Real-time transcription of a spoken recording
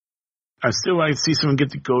I still want to see someone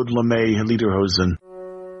get the gold LeMay Lederhosen.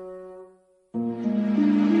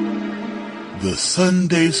 The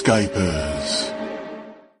Sunday Skypers.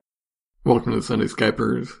 Welcome to the Sunday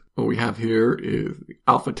Skypers. What we have here is the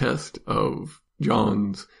alpha test of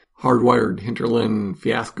John's Hardwired Hinterland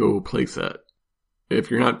Fiasco playset.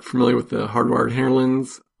 If you're not familiar with the Hardwired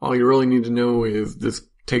Hinterlands, all you really need to know is this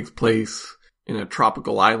takes place in a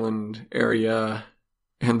tropical island area,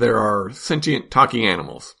 and there are sentient talking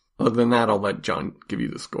animals. Other than that, I'll let John give you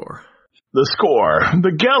the score. The score.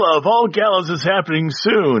 The gala of all galas is happening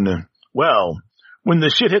soon. Well, when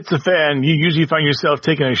the shit hits the fan, you usually find yourself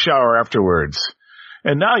taking a shower afterwards.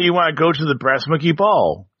 And now you want to go to the Brass Monkey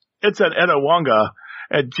Ball. It's at Etowonga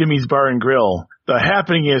at Jimmy's Bar and Grill, the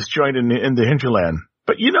happeningest joint in the hinterland.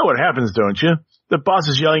 But you know what happens, don't you? The boss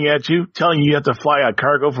is yelling at you, telling you have to fly a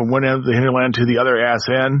cargo from one end of the hinterland to the other ass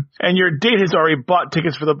end. And your date has already bought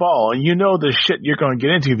tickets for the ball, and you know the shit you're going to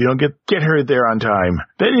get into if you don't get her there on time.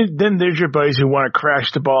 Then there's your buddies who want to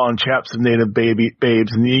crash the ball and chap some native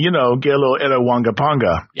babes and, you know, get a little Etowonga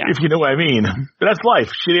Ponga, if you know what I mean. But that's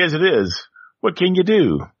life, shitty as it is. What can you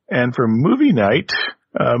do? And for movie night,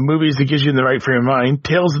 movies that gives you in the right frame of mind,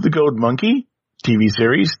 Tales of the Gold Monkey, TV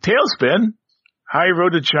series, Tailspin, High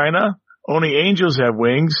Road to China, Only Angels Have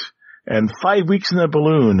Wings, and 5 Weeks in a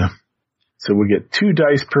Balloon. So we get 2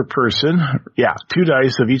 dice per person. Yeah, 2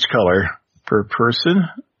 dice of each color per person.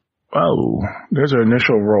 Oh, there's our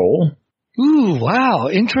initial roll. Ooh, wow,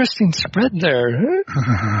 interesting spread there.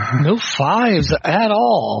 No 5s at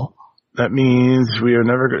all. That means we are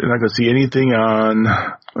not going to see anything on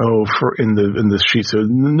in the sheet. So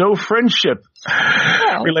no friendship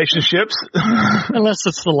relationships, unless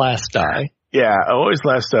it's the last die. Yeah, always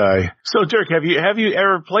last die. So Dirk, have you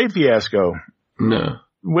ever played Fiasco? No.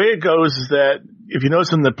 The way it goes is that if you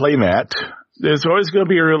notice on the playmat, there's always going to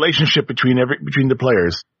be a relationship between the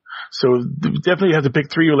players. So definitely have to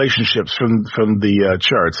pick 3 relationships from the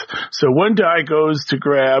charts. So 1 die goes to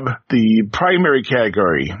grab the primary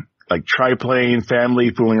category, like triplane,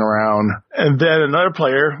 family, fooling around. And then another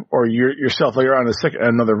player, or yourself later on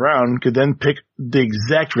another round, could then pick the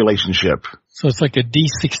exact relationship. So it's like a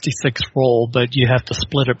D66 roll, but you have to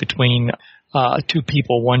split it between 2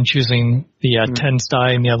 people, one choosing the 10s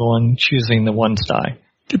die and the other one choosing the 1s die.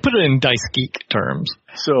 To put it in Dice Geek terms.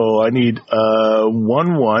 So I need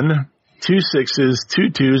 1 1, 2 6s, 2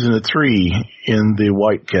 2s, and a 3 in the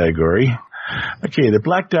white category. Okay, the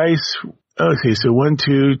black dice. Okay, so 1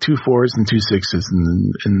 2, 2 4s, and 2 6s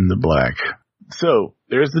in the black. So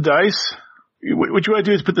there's the dice. What you want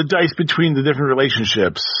to do is put the dice between the different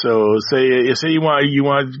relationships. So say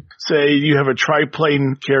you have a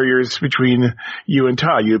triplane carriers between you and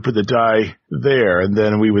Todd. You would put the die there, and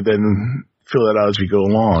then we would then fill that out as we go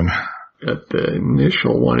along. At the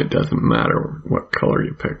initial one, it doesn't matter what color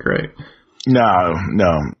you pick, right? No.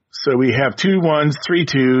 So we have 2 1s, 3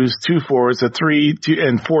 2s, 2 4s, a 3, 2,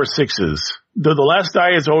 and 4 6s. Though the last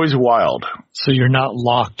die is always wild. So you're not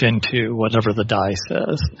locked into whatever the die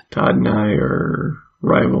says. Todd and I are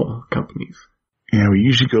rival companies. Yeah, we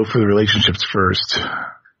usually go for the relationships first.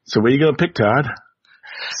 So what are you going to pick, Todd?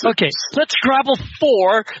 Okay, let's grab a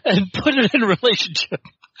 4 and put it in a relationship.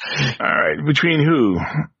 All right, between who?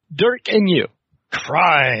 Dirk and you.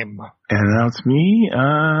 Crime. And now it's me.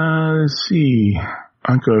 Let's see.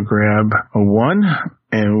 I'm going to grab a 1,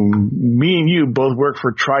 and me and you both work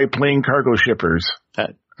for triplane cargo shippers.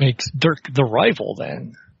 That makes Dirk the rival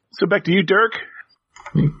then. So back to you, Dirk.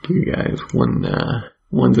 Thank you guys.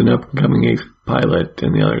 One's an up-and-coming ace pilot,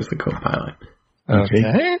 and the other's the co-pilot.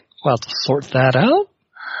 Okay. We'll have to sort that out.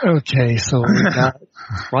 Okay, so we've got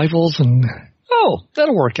rivals and... Oh,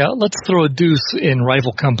 that'll work out. Let's throw a deuce in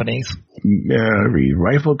rival companies.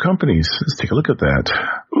 Rival companies. Let's take a look at that.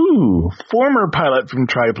 Ooh, former pilot from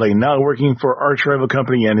Triplane, now working for arch rival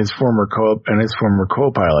company and his former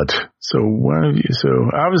co-pilot. So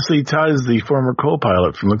obviously Todd is the former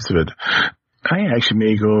co-pilot from looks of it. I actually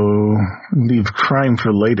may go leave crime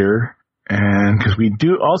for later, and because we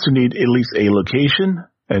do also need at least a location,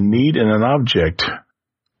 a need, and an object.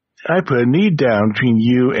 I put a need down between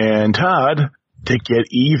you and Todd to get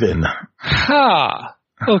even. Ha!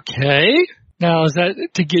 Okay. Now, is that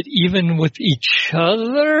to get even with each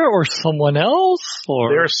other or someone else? Or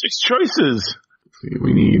there are 6 choices.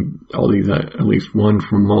 We need all these, at least one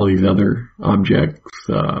from all these other objects.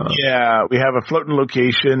 Yeah, we have a floating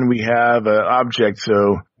location. We have an object.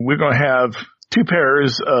 So we're going to have 2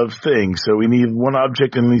 pairs of things. So we need 1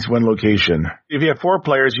 object and at least 1 location. If you have 4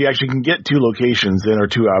 players, you actually can get 2 locations then or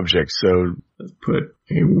 2 objects. So let's put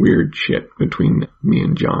a weird shit between me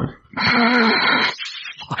and John.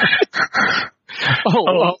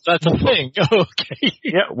 Oh, that's a thing. Okay.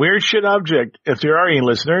 Yeah, weird shit object. If there are any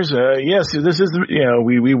listeners, yes, this is,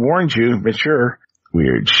 we warned you, but sure.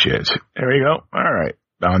 Weird shit. There we go. All right.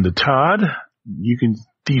 On to Todd. You can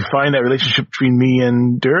define that relationship between me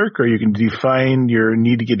and Dirk, or you can define your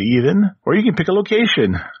need to get even, or you can pick a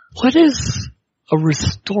location. What is a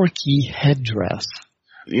Ristorki headdress?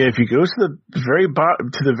 Yeah, if you go to the very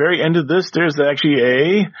bottom, to the very end of this, there's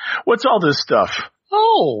actually what's all this stuff?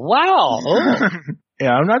 Oh, wow. Oh.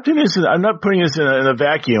 Yeah, I'm not putting this in a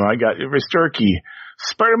vacuum. I got Ristorki.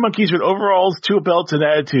 Spider monkeys with overalls, tool belts, and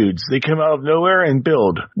attitudes. They come out of nowhere and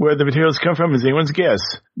build. Where the materials come from is anyone's guess.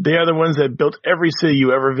 They are the ones that built every city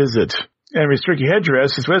you ever visit. And Ristorki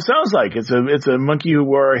headdress is what it sounds like. It's a monkey who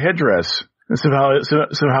wore a headdress. And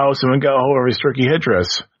somehow someone got a hold of a Ristorki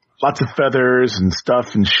headdress. Lots of feathers and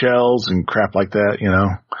stuff and shells and crap like that,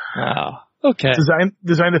 Wow. Okay.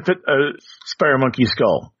 Designed to fit a spider monkey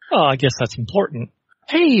skull. Oh, I guess that's important.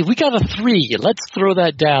 Hey, we got a 3. Let's throw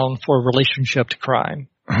that down for relationship to crime.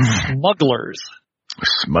 Smugglers.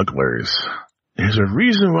 Smugglers. There's a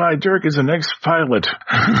reason why Dirk is the next pilot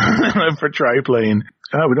for Triplane.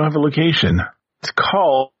 We don't have a location. It's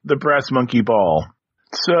called the Brass Monkey Ball.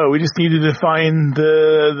 So we just need to define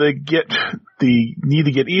the need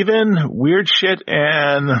to get even, weird shit,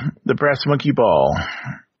 and the Brass Monkey Ball.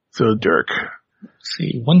 So Dirk. Let's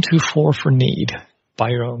see, 1, 2, 4 for need. Buy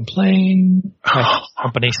your own plane,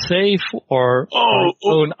 company safe, or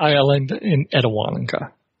own island in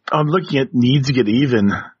Etawanka. I'm looking at needs to get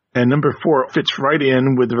even, and number 4 fits right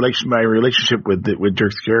in with my relationship with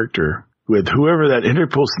Dirk's character, with whoever that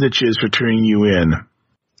Interpol snitch is for turning you in.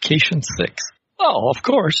 Location 6. Oh, of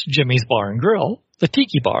course, Jimmy's Bar and Grill, the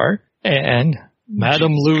Tiki Bar, and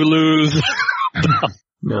Madame Lulu's.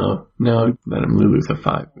 No, Madame Lulu's a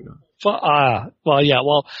 5.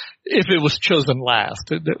 Well, if it was chosen last,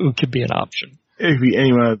 it could be an option. It could be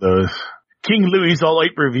any one of those. King Louis All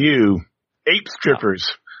Ape Review. Ape strippers.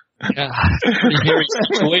 Yeah, pretty hairy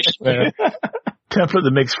situation there. Template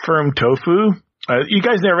that makes firm tofu. You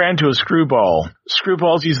guys never ran into a screwball.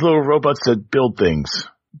 Screwballs, these little robots that build things.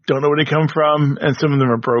 Don't know where they come from, and some of them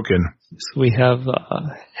are broken. So we have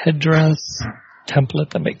a headdress, template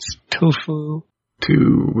that makes tofu.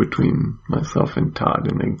 2 between myself and Todd,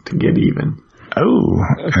 and then to get even. Oh.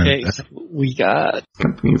 Okay, so we got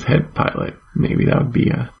company's head pilot. Maybe that would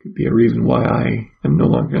be a reason why I am no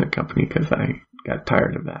longer in the company, because I got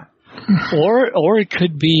tired of that. Or it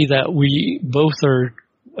could be that we both are,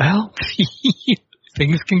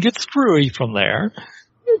 things can get screwy from there.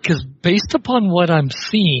 Because based upon what I'm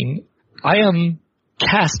seeing, I am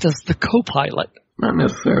cast as the co-pilot. Not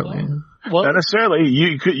necessarily. Well, not necessarily.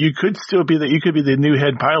 You could still be you could be the new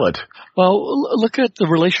head pilot. Well, look at the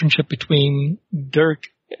relationship between Dirk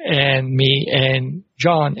and me and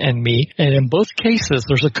John and me, and in both cases,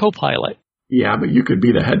 there's a co-pilot. Yeah, but you could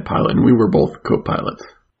be the head pilot, and we were both co-pilots.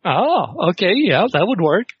 Oh, okay, yeah, that would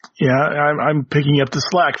work. Yeah, I'm picking up the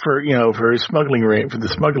slack for smuggling rate for the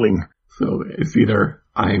smuggling. So it's either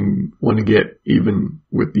I want to get even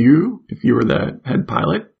with you if you were the head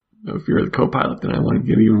pilot. If you're the co-pilot, then I want to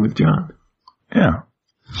get even with John. Yeah.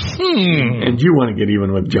 And you want to get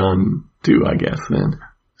even with John too, I guess, then.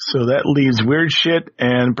 So that leaves Weird Shit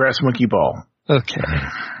and Brass Monkey Ball. Okay.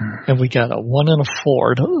 And we got a 1 and a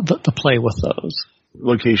 4 to play with those.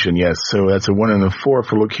 Location, yes. So that's a 1 and a 4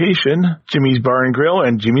 for location. Jimmy's Bar and Grill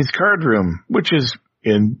and Jimmy's Card Room, which is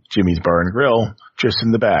in Jimmy's Bar and Grill, just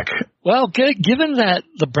in the back. Well, given that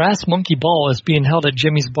the Brass Monkey Ball is being held at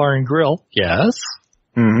Jimmy's Bar and Grill, yes.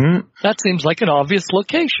 Mm-hmm. That seems like an obvious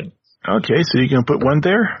location. Okay, so you can put 1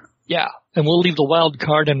 there? Yeah, and we'll leave the wild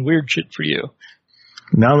card and weird shit for you.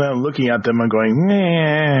 Now that I'm looking at them, I'm going,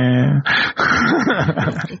 meh.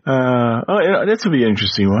 This would be an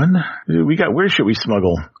interesting one. We got weird shit we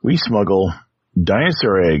smuggle. We smuggle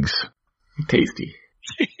dinosaur eggs. Tasty.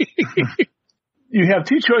 You have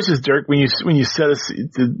 2 choices, Dirk, when you set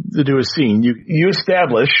to do a scene. You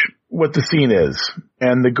establish what the scene is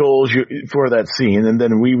and the goals for that scene, and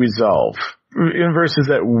then we resolve. Versus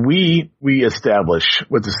that we establish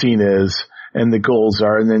what the scene is and the goals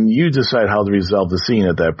are, and then you decide how to resolve the scene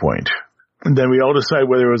at that point. And then we all decide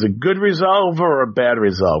whether it was a good resolve or a bad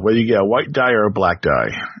resolve, whether you get a white die or a black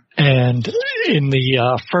die. And in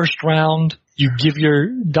the first round, you give your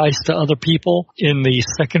dice to other people. In the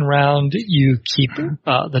second round, you keep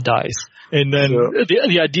the dice. And then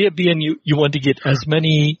the idea being you want to get as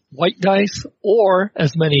many white dice or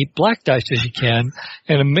as many black dice as you can,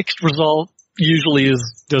 and a mixed result usually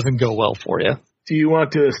doesn't go well for you. Do you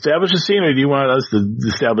want to establish a scene, or do you want us to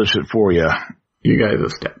establish it for you? You guys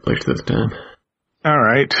establish this time. All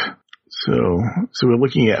right. So we're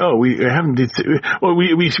looking at, we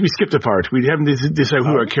skipped a part. We haven't decided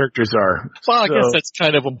who our characters are. Well, I guess that's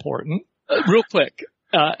kind of important. Real quick,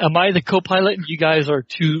 am I the co-pilot and you guys are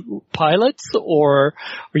two pilots, or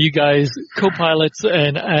are you guys co-pilots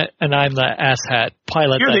and I'm the asshat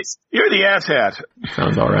pilot? You're the asshat.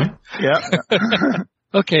 Sounds all right. Yeah.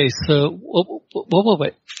 Okay, so,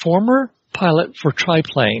 wait. Former pilot for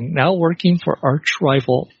Triplane, now working for arch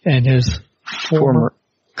rival and his former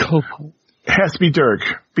co-pilot. Has to be Dirk,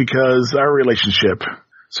 because our relationship.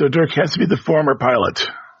 So Dirk has to be the former pilot.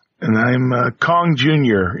 And I'm Kong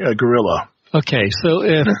Jr., Gorilla. Okay, so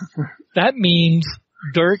if that means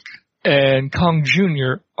Dirk and Kong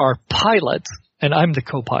Jr. are pilots, and I'm the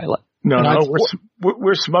co-pilot. No,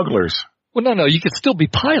 we're smugglers. Well, no, you could still be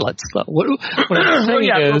pilots, though. What I'm saying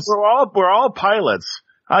is... We're all pilots.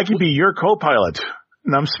 I could be your co-pilot.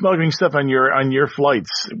 And I'm smuggling stuff on your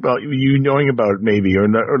flights, about you knowing about it maybe, or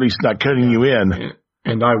at least not cutting you in.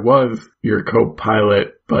 And I was your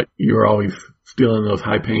co-pilot, but you were always stealing those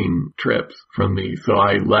high-paying trips from me, so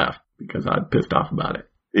I left because I pissed off about it.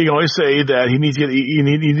 You can always say that you need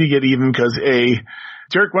to get even because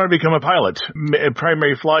Dirk wanted to become a pilot, a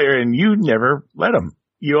primary flyer, and you never let him.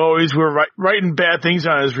 You always were writing bad things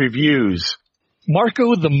on his reviews.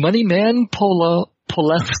 Marco the Money Man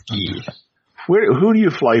Polewski. Who do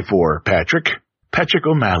you fly for, Patrick? Patrick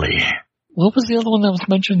O'Malley. What was the other one that was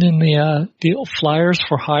mentioned in the deal? Flyers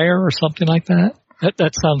for Hire or something like that?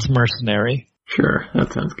 That sounds mercenary. Sure,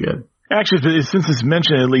 that sounds good. Actually, since it's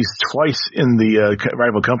mentioned at least twice in the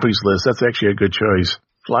rival companies list, that's actually a good choice.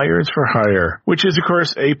 Flyers for Hire, which is, of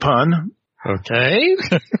course, a pun. Okay.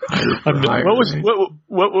 What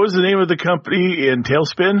was the name of the company in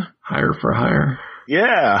Tailspin? Hire for Hire.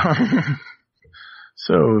 Yeah.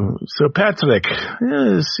 So Patrick,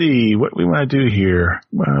 let's see what we want to do here.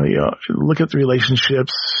 Well, look at the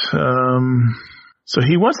relationships. So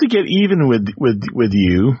he wants to get even with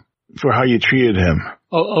you for how you treated him.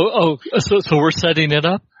 So we're setting it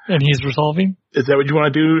up and he's resolving? Is that what you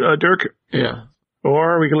want to do, Dirk? Yeah.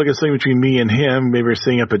 Or we can look at something between me and him. Maybe we're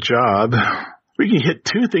setting up a job. We can hit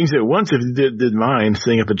two things at once if you did mind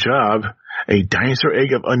setting up a job. A dinosaur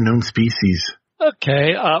egg of unknown species.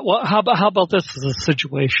 Okay, well, how about this as a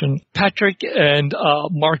situation? Patrick and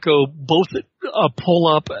Marco both pull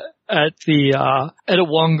up at the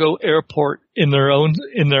Etowongo Airport in their own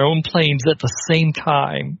planes at the same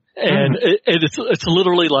time, and it's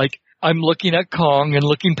literally like I'm looking at Kong and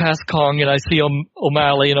looking past Kong, and I see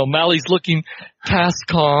O'Malley, and O'Malley's looking past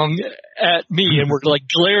Kong at me, and we're like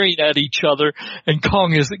glaring at each other, and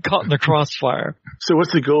Kong is caught in the crossfire. So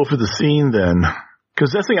what's the goal for the scene then?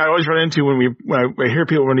 Because that's the thing I always run into when I hear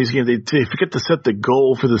people run these games, they forget to set the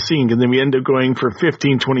goal for the scene, and then we end up going for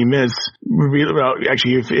 15, 20 minutes without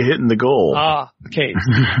actually hitting the goal. Okay.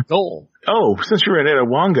 Goal. Since you're at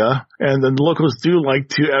Etowonga, and the locals do like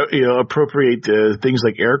to appropriate things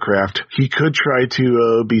like aircraft, he could try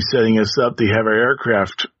to be setting us up to have our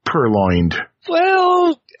aircraft purloined.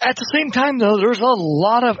 Well, at the same time, though, there's a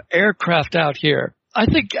lot of aircraft out here. I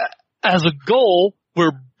think as a goal,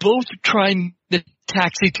 we're both trying to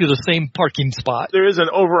taxi to the same parking spot. There is an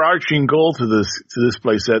overarching goal to this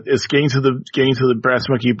place that is getting to the Brass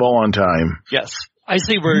Monkey Ball on time. Yes. I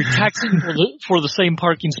say we're taxiing for the same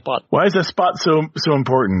parking spot. Why is that spot so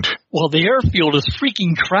important? Well, the airfield is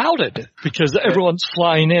freaking crowded because everyone's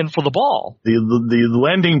flying in for the ball. The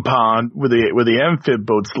landing pond where the amphib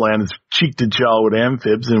boats land is cheek to jowl with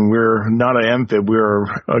amphibs, and we're not an amphib. We're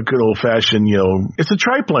a good old fashioned, it's a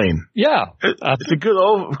triplane. Yeah, it's a good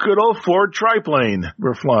old Ford triplane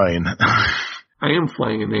we're flying. I am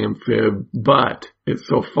flying an amphib, but it's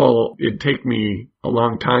so full, it'd take me a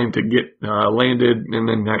long time to get landed and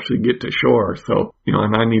then actually get to shore. So,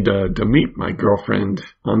 and I need to meet my girlfriend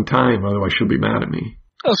on time, otherwise she'll be mad at me.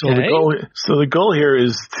 Okay. So the goal here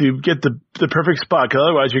is to get the perfect spot, because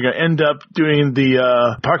otherwise you're going to end up doing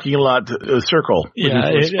the parking lot circle. Yeah,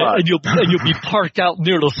 and you'll be parked out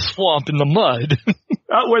near the swamp in the mud.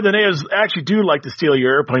 Out where the natives actually do like to steal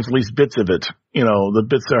your airplanes, at least bits of it. The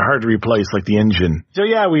bits that are hard to replace, like the engine. So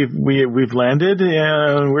yeah, we've landed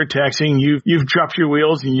and we're taxiing. You've dropped your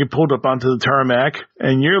wheels and you pulled up onto the tarmac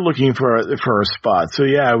and you're looking for a spot. So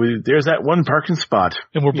yeah, there's that one parking spot.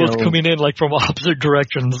 And we're both coming in like from opposite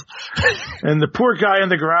directions. And the poor guy on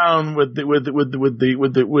the ground with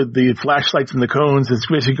the flashlights and the cones is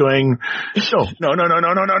basically going, no.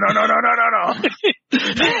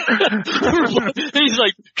 He's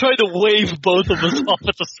like trying to wave both of us off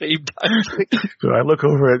at the same time. So I look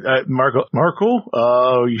over at Marco.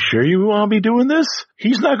 Marco, you sure you want to be doing this?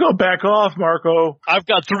 He's not going to back off, Marco. I've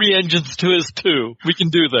got 3 engines to his 2. We can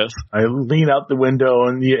do this. I lean out the window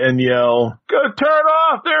and yell, "Go turn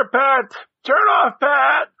off there, Pat! Turn off,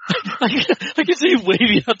 Pat!" I can see him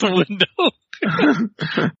waving out the window.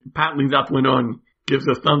 Pat leans out the window and gives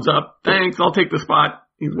a thumbs up. Thanks, I'll take the spot.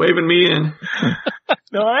 He's waving me in.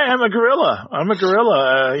 No, I am a gorilla. I'm a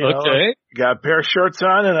gorilla. Okay. Got a pair of shorts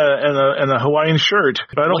on and a Hawaiian shirt,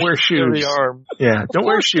 but I don't wear shoes. Arm. Yeah, don't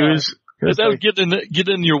wear shoes. That would get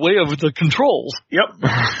in your way of the controls. Yep.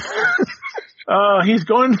 He's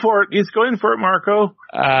going for it. He's going for it, Marco.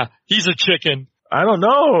 He's a chicken. I don't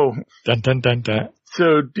know. Dun dun dun dun.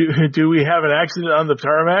 So do we have an accident on the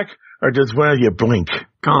tarmac, or does one of you blink?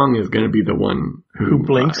 Kong is going to be the one who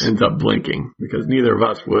blinks, ends up blinking, because neither of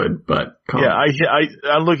us would. But Kong. Yeah,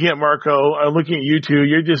 I'm looking at Marco. I'm looking at you two.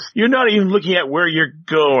 You're not even looking at where you're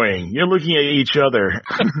going. You're looking at each other.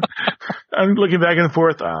 I'm looking back and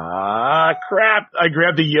forth. Crap! I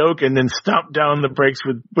grab the yoke and then stomp down the brakes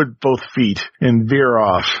with both feet and veer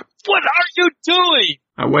off. What are you doing?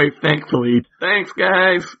 I wave thankfully. Thanks,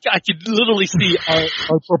 guys. I could literally see our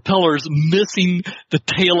propellers missing the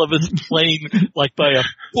tail of his plane like by a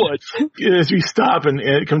foot. As we stop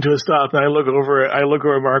and come to a stop, and I look over at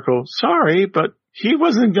Marco. Sorry, but he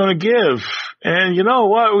wasn't going to give. And you know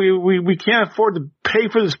what? We can't afford to pay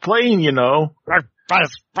for this plane, you know. Yeah,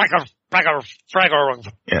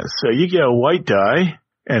 so you get a white die,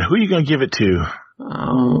 and who are you going to give it to?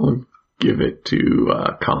 I'll give it to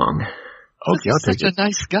Kong. Okay, I'll take it. Such a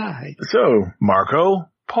nice guy. So, Marco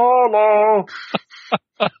Polo.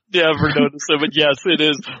 Never noticed him, but yes, it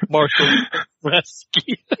is Marco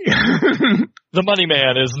Resky. The money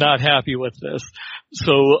man is not happy with this.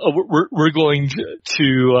 So we're going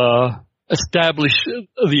to establish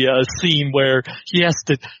the scene where he has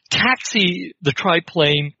to taxi the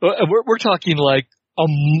triplane. We're talking like a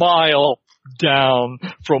mile down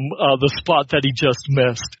from the spot that he just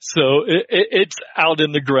missed. So it's out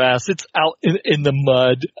in the grass, it's out in the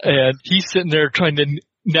mud, and he's sitting there trying to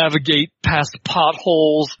navigate past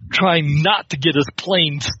potholes, trying not to get his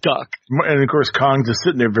plane stuck. And of course Kong's just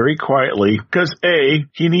sitting there very quietly because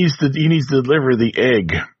he needs to deliver the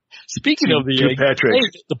egg. Speaking of the egg,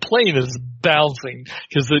 the plane is bouncing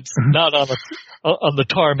because it's not on the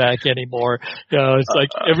tarmac anymore. It's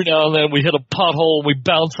like every now and then we hit a pothole and we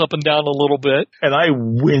bounce up and down a little bit. And I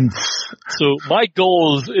wince. So my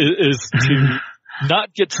goal is to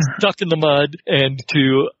not get stuck in the mud and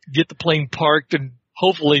to get the plane parked and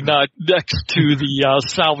hopefully not next to the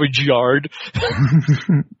salvage yard.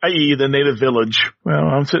 I.e. the native village. Well,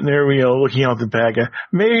 I'm sitting there, looking out the back.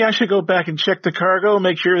 Maybe I should go back and check the cargo,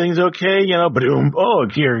 make sure everything's okay, boom. Oh,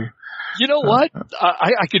 here. You know what?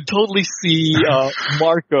 I could totally see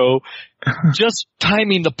Marco just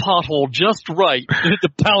timing the pothole just right to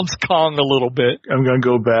bounce Kong a little bit. I'm going to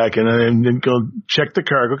go back and then go check the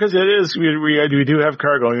cargo because it is we do have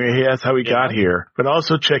cargo. That's how we got here. But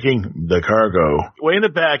also checking the cargo. Way in the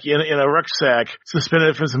back in a rucksack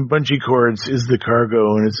suspended from some bungee cords is the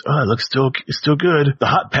cargo, and it looks still good. The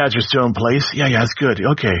hot pads are still in place. Yeah, it's good.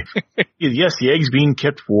 Okay. Yes, the egg's being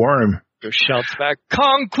kept warm. Shouts back,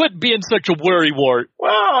 Kong, quit being such a worrywart.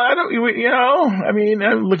 Well, I'm looking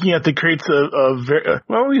at the crates of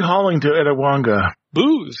what are we hauling to Etowonga?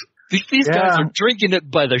 Booze. These guys are drinking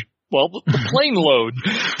it by the plane load.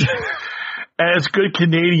 And it's good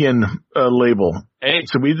Canadian label. Hey,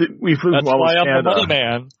 so we flew from almost Canada. That's why I'm the money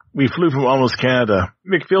man. We flew from almost Canada.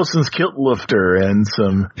 McPhilson's Kilt Lifter and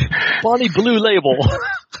some Bonnie Blue Label.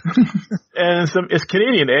 And it's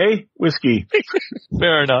Canadian, whiskey.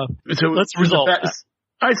 Fair enough. So let's resolve that.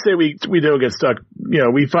 I say we don't get stuck.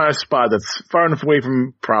 We find a spot that's far enough away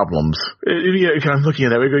from problems. If I'm looking at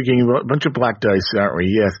that, we're getting a bunch of black dice, aren't we?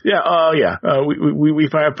 Yes. Yeah. We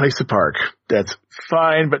find a place to park. That's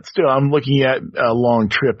fine, but still, I'm looking at a long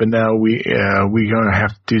trip, and now we're gonna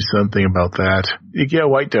have to do something about that. You get a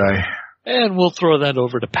white die. And we'll throw that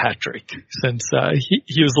over to Patrick, since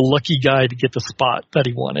he was the lucky guy to get the spot that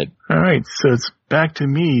he wanted. All right, so it's back to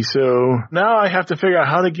me. So now I have to figure out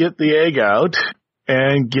how to get the egg out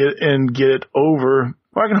and get it over.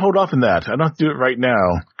 Well, I can hold off on that. I don't have to do it right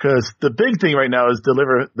now, because the big thing right now is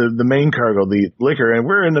deliver the main cargo, the liquor, and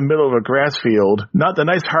we're in the middle of a grass field, not the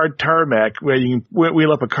nice hard tarmac where you can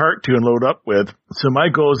wheel up a cart to and load up with. So my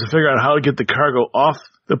goal is to figure out how to get the cargo off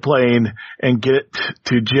the plane and get it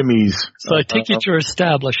to Jimmy's. So I take it you're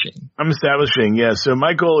establishing. I'm establishing, yeah. So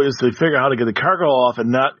my goal is to figure out how to get the cargo off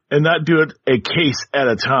and not do it a case at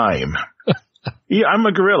a time. Yeah, I'm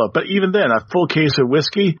a gorilla, but even then, a full case of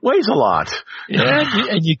whiskey weighs a lot. Yeah,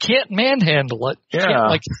 and you can't manhandle it. You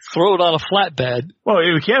can't, throw it on a flatbed. Well,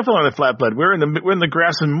 we can't fall on a flatbed. We're in the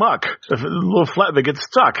grass and muck. The little flatbed gets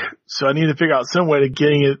stuck. So I need to figure out some way to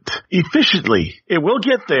getting it efficiently. It will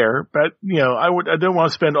get there, but, I don't want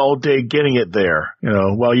to spend all day getting it there,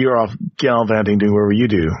 while you're off gallivanting doing whatever you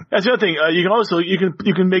do. That's the other thing.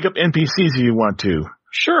 You can make up NPCs if you want to.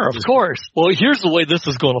 Sure, of course. Well, here's the way this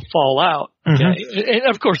is going to fall out. Okay? Mm-hmm. And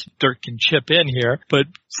of course, Dirk can chip in here, but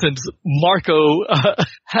since Marco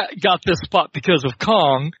got this spot because of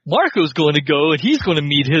Kong, Marco's going to go and he's going to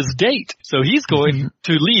meet his date. So he's going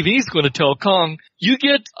to leave. He's going to tell Kong, you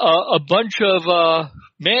get a bunch of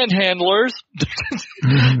manhandlers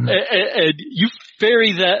and you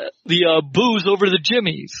ferry the booze over to the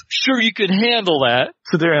Jimmy's. Sure, you can handle that.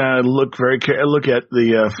 So there, and I look at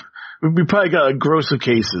the we probably got a gross of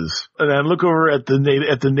cases. And I look over at the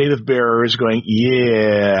native bearers going,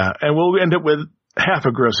 yeah. And we'll end up with half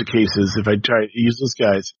a gross of cases if I try to use those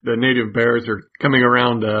guys. The native bearers are coming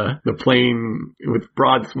around the plane with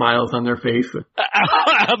broad smiles on their face.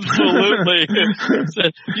 Absolutely.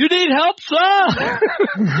 You need help, sir?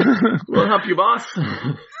 We'll help you, boss.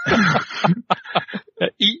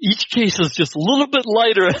 Each case is just a little bit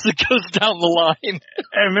lighter as it goes down the line.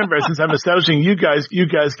 And remember, since I'm establishing you guys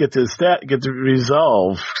get to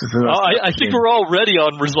resolve. I think we're already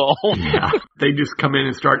on resolve. Yeah, they just come in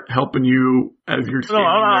and start helping you as you're standing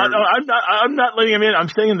there. No, I'm not letting them in. I'm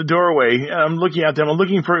staying in the doorway and I'm looking at them. I'm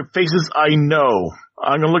looking for faces I know.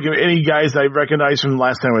 I'm gonna look at any guys I recognize from the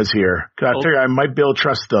last time I was here because I figure I might be able to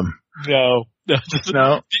trust them. No.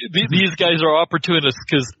 These guys are opportunists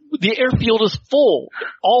because the airfield is full.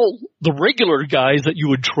 All the regular guys that you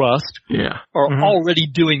would trust are already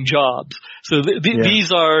doing jobs. So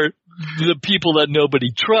these are the people that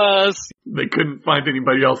nobody trusts. They couldn't find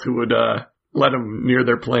anybody else who would let them near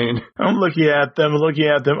their plane. I'm looking at them.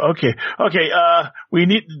 Okay.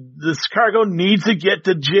 This cargo needs to get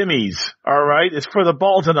to Jimmy's. All right. It's for the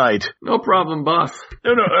ball tonight. No problem, boss.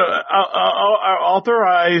 No. I'll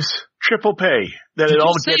authorize triple pay that Did it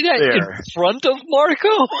all you gets say that there. in front of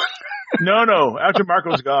Marco? No. After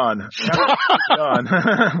Marco's gone.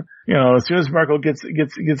 As soon as Marco gets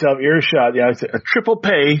out of earshot, I say a triple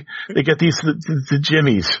pay. They get these to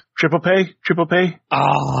Jimmy's. Triple pay.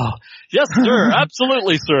 Ah, yes, sir.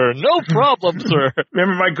 Absolutely, sir. No problem, sir.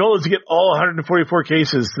 Remember, my goal is to get all 144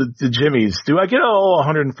 cases to Jimmy's. Do I get all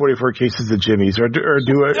 144 cases to Jimmy's, or do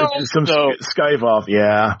skive off?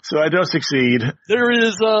 Yeah. So I don't succeed. There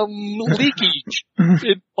is leakage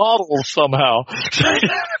in bottles somehow.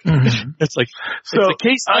 It's like it's a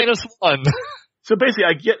case minus one. So basically,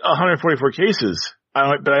 I get 144 cases,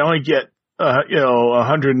 but I only get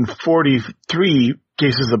 143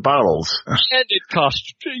 cases of bottles. And it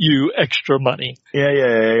costs you extra money. Yeah.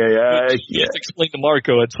 You have to explain to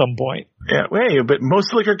Marco at some point. Yeah, but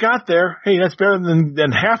most liquor got there. Hey, that's better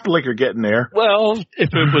than half the liquor getting there. Well, if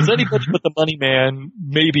it was anybody but the money man,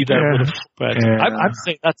 maybe that would have. But I'm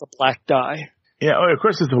saying that's a black die. Yeah, of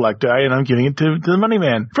course it's a black die, and I'm giving it to the money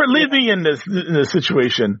man for leaving in this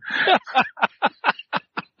situation.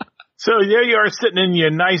 So there you are sitting in your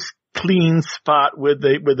nice clean spot with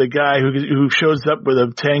the guy who shows up with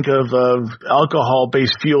a tank of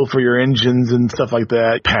alcohol-based fuel for your engines and stuff like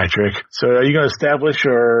that, Patrick. So are you going to establish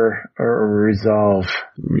or resolve?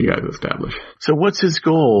 You guys establish. So what's his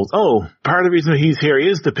goal? Oh, part of the reason he's here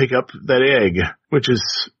is to pick up that egg, which is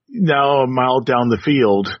now a mile down the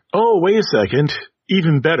field. Oh, wait a second.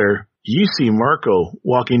 Even better, you see Marco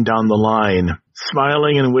walking down the line,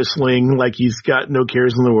 smiling and whistling like he's got no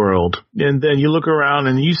cares in the world. And then you look around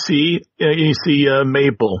and you see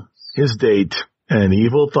Maple, his date. An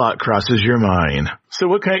evil thought crosses your mind. So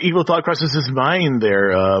what kind of evil thought crosses his mind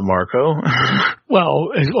there, Marco?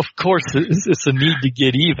 Well, of course, it's a need to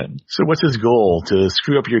get even. So what's his goal? To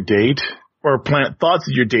screw up your date? Or plant thoughts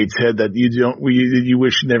in your date's head that you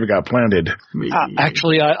wish never got planted?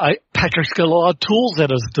 Actually, Patrick's got a lot of tools at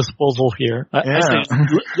his disposal here. I say,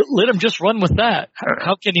 let him just run with that.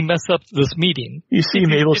 How can he mess up this meeting? You see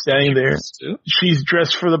Mabel standing there. She's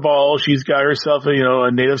dressed for the ball. She's got herself a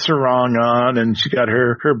native sarong on, and she got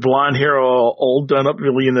her blonde hair all done up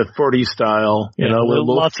really in the 40s style. With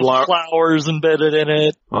lots of flowers embedded in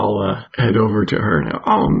it. I'll head over to her now.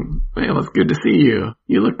 Oh, man, it's good to see you.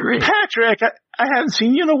 You look great. Patrick, I haven't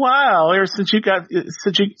seen you in a while. Ever since you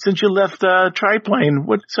left Triplane.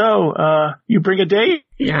 You bring a date?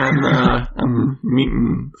 Yeah, I'm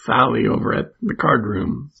meeting Sally over at the card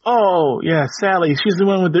room. Oh, yeah, Sally. She's the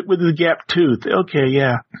one with the gap tooth. Okay,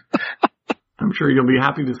 yeah. I'm sure you'll be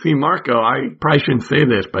happy to see Marco. I probably shouldn't say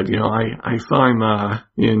this, but, I saw him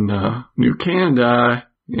in New Canada,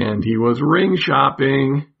 and he was ring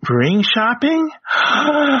shopping. Ring shopping?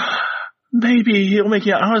 Maybe he'll make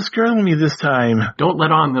you an honest girl with me this time. Don't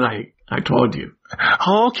let on that I told you.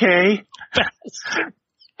 Okay.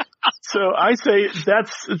 So I say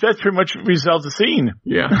that's pretty much resolved the scene.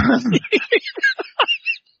 Yeah.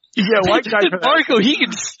 Yeah, white guy for that. Marco, he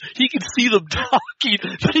can see them talking,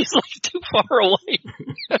 but he's like too far away.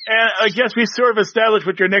 And I guess we sort of established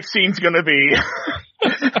what your next scene's going to be.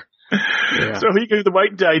 Yeah. So he gives the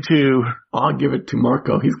white die to. I'll give it to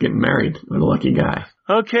Marco. He's getting married. What a lucky guy.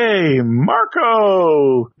 Okay,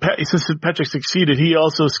 Marco. Since Patrick succeeded, he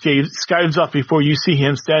also skives off before you see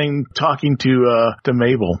him standing talking to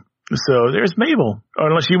Mabel. So there's Mabel.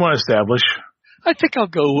 Unless you want to establish. I think I'll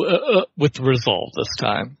go with the resolve this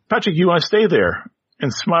time. Patrick, you want to stay there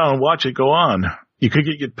and smile and watch it go on. You could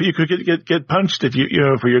get punched if you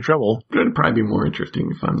for your trouble. It'd probably be more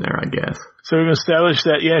interesting if I'm there, I guess. So we're going to establish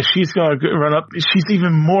that, yeah, she's going to run up. She's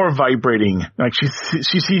even more vibrating. Like she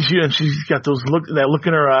sees you and she's got that look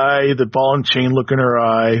in her eye, the ball and chain look in her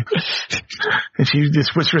eye. And she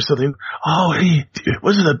just whispers something. Oh, hey,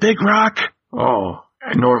 was it a big rock? Oh,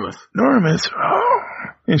 enormous. Enormous. Oh.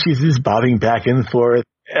 And she's just bobbing back and forth.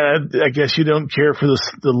 And I guess you don't care for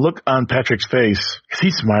the look on Patrick's face.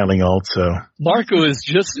 He's smiling also. Marco is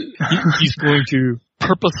he's going to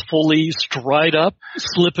purposefully stride up,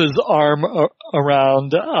 slip his arm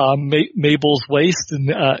around Mabel's waist and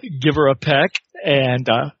give her a peck and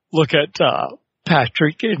look at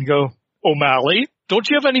Patrick and go, O'Malley, don't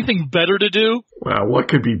you have anything better to do? Well, what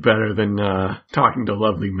could be better than talking to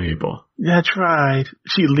lovely Mabel? That's right.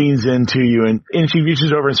 She leans into you and she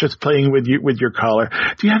reaches over and starts playing with your collar.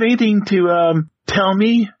 Do you have anything to tell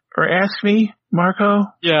me or ask me, Marco?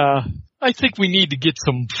 Yeah, I think we need to get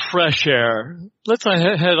some fresh air. Let's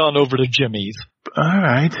head on over to Jimmy's. All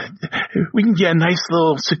right. We can get a nice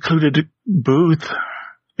little secluded booth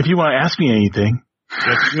if you want to ask me anything.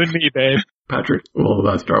 Just you and me, babe. Patrick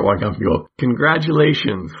will start walking up and go,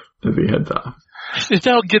 congratulations, as he heads off.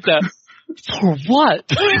 I'll get that. For what?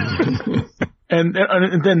 and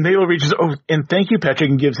then Mabel reaches, and thank you, Patrick,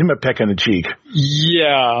 and gives him a peck on the cheek.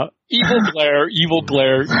 Yeah. Evil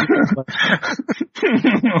glare.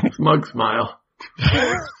 Smug smile.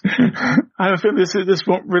 I have a feeling this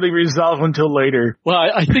won't really resolve until later. Well,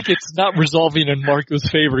 I think it's not resolving in Marco's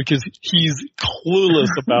favor because he's clueless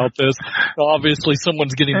about this. Obviously,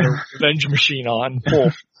 someone's getting their revenge machine on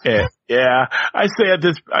full. Yeah. I say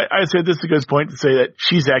this is a good point to say that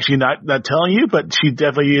she's actually not telling you, but she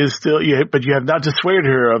definitely is still. But you have not dissuaded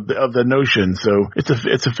her of the notion, so it's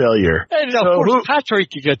a failure. And of course, Patrick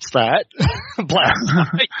gets that.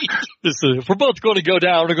 If we're both going to go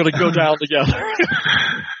down, we're going to go down together.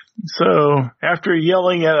 So after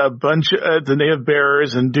yelling at a bunch of the native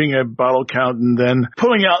bearers and doing a bottle count and then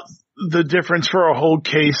pulling out the difference for a whole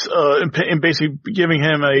case, and basically giving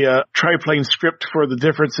him a triplane script for the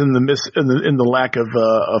difference in the lack of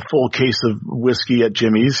a full case of whiskey at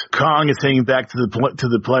Jimmy's. Kong is heading back to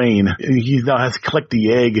the plane. He now has to collect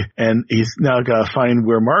the egg, and he's now got to find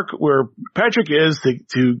where Patrick is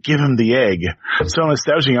to give him the egg. So I'm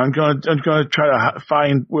establishing. I'm going to try to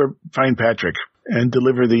find Patrick and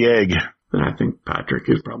deliver the egg. And I think Patrick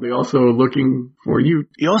is probably also looking for you.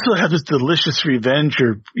 You also have this delicious revenge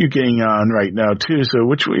you're getting on right now too. So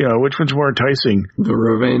which one's more enticing? The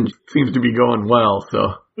revenge seems to be going well,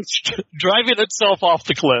 so it's driving itself off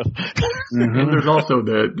the cliff. Mm-hmm. And there's also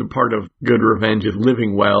the part of good revenge is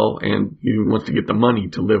living well, and he wants to get the money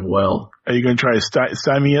to live well. Are you going to try to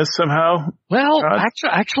stymie us somehow? Well,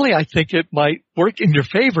 actually, I think it might work in your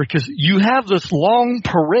favor because you have this long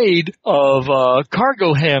parade of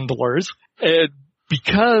cargo handlers, and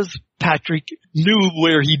because Patrick knew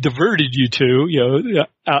where he diverted you to,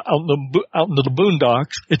 out into the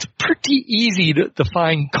boondocks, it's pretty easy to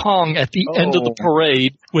find Kong at the end of the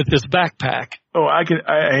parade with his backpack. Oh, I can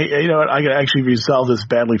actually resolve this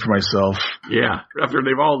badly for myself. Yeah. After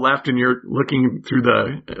they've all left and you're looking through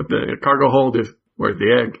the cargo hold, where's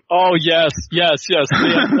the egg? Oh, yes. We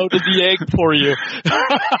unloaded the egg for you.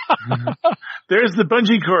 There's the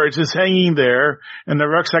bungee cord just hanging there, and the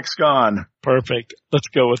rucksack's gone. Perfect. Let's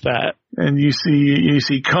go with that. And you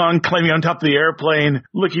see Kong climbing on top of the airplane,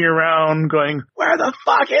 looking around, going, "Where the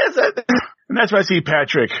fuck is it?" And that's when I see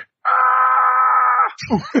Patrick.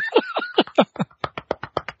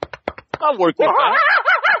 I'll work with that.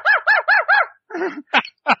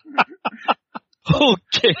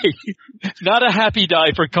 Okay. Not a happy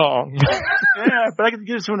die for Kong. Yeah, but I can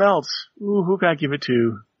give it to someone else. Ooh, who can I give it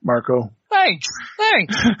to? Marco. Thanks.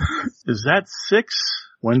 Is that 6?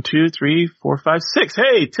 1, 2, 3, 4, 5, 6.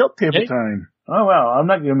 Hey, tilt table time. Oh, wow. I'm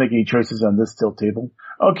not going to make any choices on this tilt table.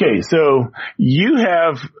 Okay, so you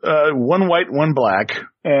have 1 white, 1 black,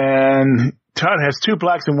 and Todd has 2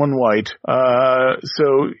 blacks and 1 white.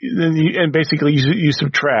 So then basically you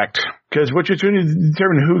subtract, because what you're trying to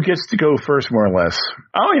determine who gets to go first, more or less.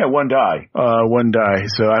 I only have 1 die. 1 die.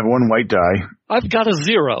 So I have 1 white die. I've got a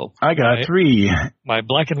 0. I got 3. My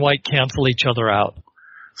black and white cancel each other out.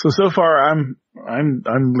 So far I'm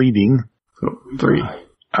leading. So 3.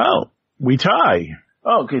 Oh, we tie.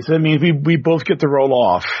 Oh, okay, so that means we both get to roll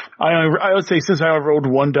off. I would say since I rolled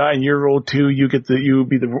 1 die and you rolled 2, you would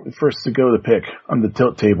be the first to go to pick on the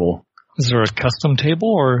tilt table. Is there a custom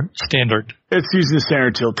table or standard? It's using the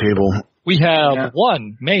standard tilt table. We have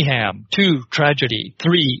 1, mayhem, 2, tragedy,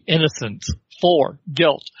 3, innocence, 4,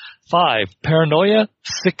 guilt, 5, paranoia,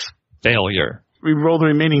 6, failure. We roll the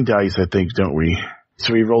remaining dice, I think, don't we?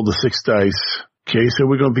 So we rolled the 6 dice. Okay, so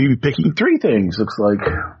we're going to be picking 3 things, looks like.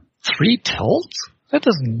 3 tilts? That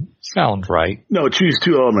doesn't sound right. No, choose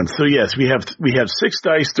 2 elements. So yes, we have 6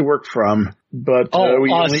 dice to work from, but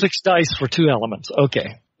 6 dice for 2 elements.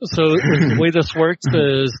 Okay. So the way this works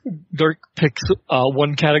is Dirk picks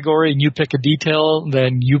 1 category and you pick a detail,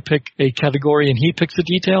 then you pick a category and he picks a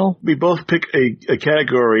detail? We both pick a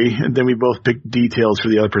category, and then we both pick details for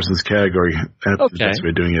the other person's category. That's the best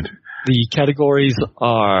way of doing it. The categories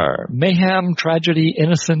are mayhem, tragedy,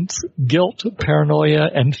 innocence, guilt, paranoia,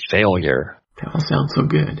 and failure. That all sounds so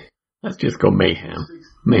good. Let's just go mayhem.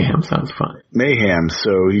 Mayhem sounds fun. Mayhem.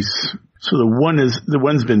 So the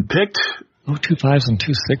one's been picked. Oh, 2 5s and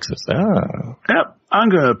 2 6s. Ah. Yep. I'm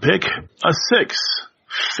gonna pick a 6.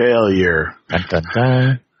 Failure. Dun, dun,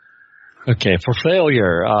 dun. Okay, for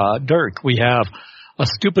failure, Dirk, we have a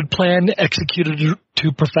stupid plan executed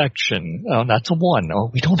to perfection. That's a 1. Oh,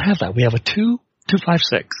 we don't have that. We have a 2, 2, 5,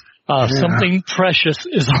 6. Something precious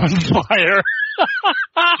is on fire.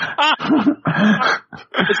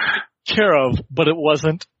 It's care of, but it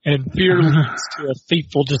wasn't, and fear leads to a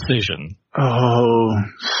fateful decision. Oh,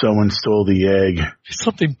 someone stole the egg.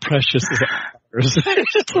 Something precious is on fire.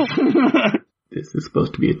 This is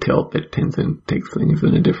supposed to be a tilt that tends and takes things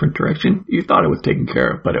in a different direction. You thought it was taken care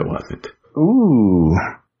of, but it wasn't. Ooh,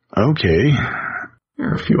 okay. There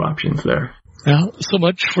are a few options there. Well, so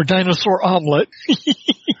much for dinosaur omelet.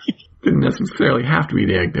 Didn't necessarily have to be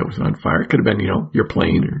the egg that was on fire. It could have been, your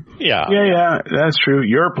plane or... Yeah, that's true.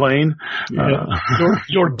 Your plane.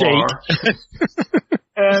 Your date.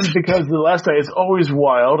 And because the last die is always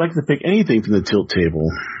wild, I can pick anything from the tilt table.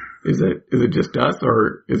 Is it just us,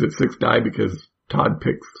 or is it 6 die because Todd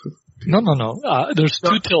picks? No. There's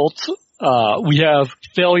 2 tilts. We have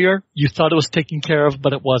failure. You thought it was taken care of,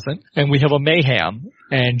 but it wasn't. And we have a mayhem.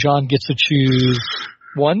 And John gets to choose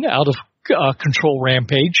 1 out of control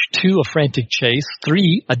rampage, 2 a frantic chase,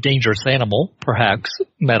 3 a dangerous animal, perhaps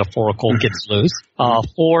metaphorical, gets loose,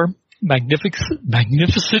 4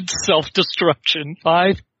 magnificent self-destruction,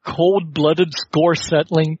 5 cold-blooded score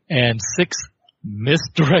settling, and 6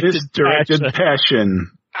 misdirected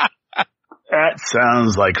passion. That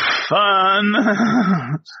sounds like fun.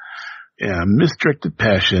 Yeah, misdirected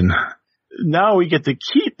passion. Now we get to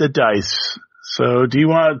keep the dice. So do you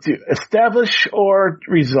want to establish or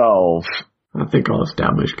resolve? I think I'll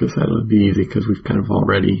establish because that'll be easy because we've kind of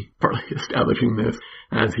already partly establishing this.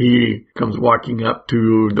 As he comes walking up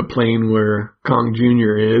to the plane where Kong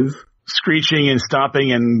Jr. is. Screeching and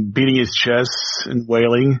stomping and beating his chest and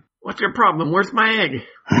wailing. What's your problem? Where's my egg?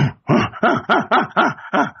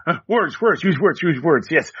 Use words.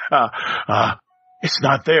 Yes. It's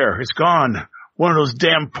not there. It's gone. One of those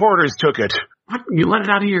damn porters took it. What? You let it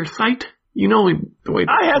out of your sight? You know the way...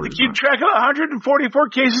 I had to keep track of 144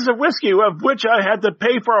 cases of whiskey, of which I had to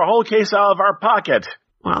pay for a whole case out of our pocket.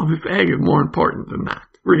 Well, this egg is more important than that.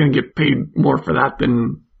 We're going to get paid more for that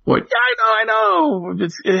than what... Yeah, I know.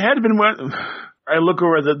 It had to been one... I look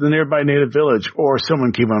over at the nearby native village, or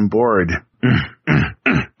someone came on board.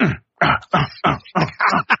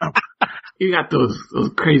 You got those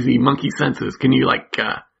crazy monkey senses. Can you,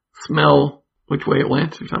 smell which way it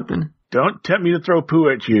went or something? Don't tempt me to throw poo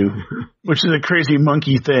at you, which is a crazy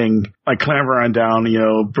monkey thing. I clamber on down,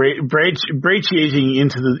 brachiating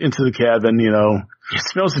into the cabin, It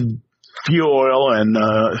smells of fuel oil and,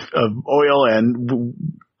 of oil and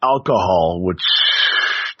alcohol, which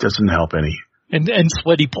doesn't help any. And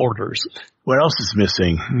sweaty porters. What else is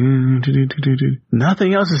missing?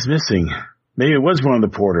 Nothing else is missing. Maybe it was one of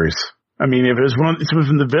the porters. I mean, if it was someone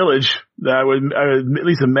from the village, I would at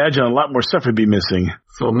least imagine a lot more stuff would be missing.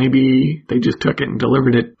 So maybe they just took it and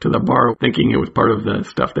delivered it to the bar thinking it was part of the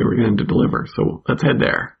stuff they were going to deliver. So let's head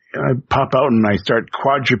there. I pop out and I start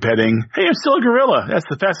quadrupeding. Hey, I'm still a gorilla. That's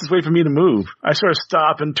the fastest way for me to move. I sort of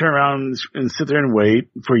stop and turn around and sit there and wait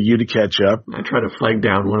for you to catch up. I try to flag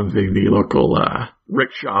down one of the local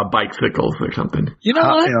rickshaw bicycles or something. You know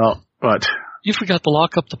what? What? You forgot to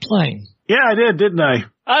lock up the plane. Yeah, I did, didn't I?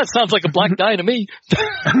 That sounds like a black die to me.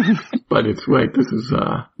 But it's wait, this is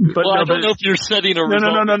But I don't know if you're setting a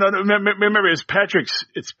result. No. Remember, it's Patrick's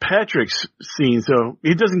scene, so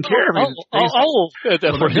he doesn't care. For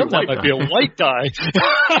him, that might be a white die.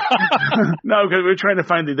 No, because we're trying to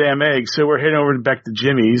find the damn egg, so we're heading over back to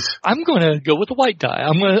Jimmy's. I'm going to go with the white die.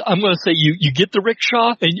 I'm going to say you get the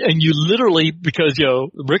rickshaw, and you literally, because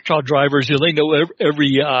rickshaw drivers, they know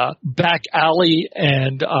every back alley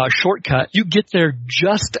and shortcut. You get there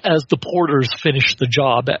just as the porters finish the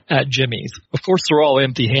job at Jimmy's. Of course, they're all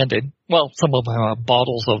empty-handed. Well, some of them have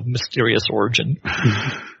bottles of mysterious origin.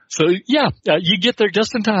 So, you get there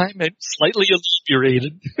just in time and slightly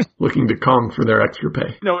inebriated. Looking to Kong for their extra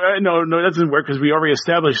pay. No, that doesn't work because we already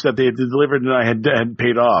established that they had delivered and I had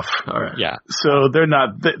paid off. All right. Yeah. So they're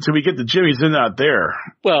not, so we get the Jimmy's, they're not there.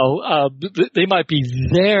 Well, they might be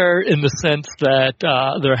there in the sense that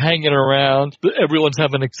they're hanging around. Everyone's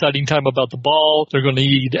having an exciting time about the ball. They're going to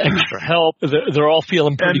need extra help. They're all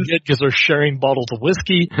feeling pretty good because they're sharing bottles of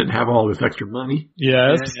whiskey. And have all this extra money.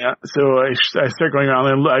 Yes. Yeah. So I start going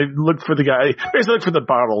around and I look for the guy. Basically look for the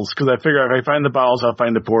bottles because I figure if I find the bottles, I'll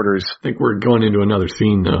find the porters. I think we're going into another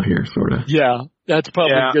scene though here, sort of. Yeah. That's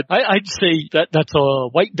probably good. I'd say that's a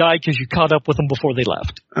white die because you caught up with them before they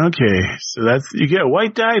left. Okay, so you get a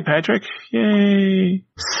white die, Patrick. Yay!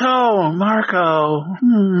 So, Marco.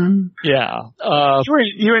 Yeah.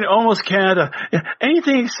 You're in Almost Canada.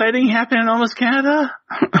 Anything exciting happen in Almost Canada?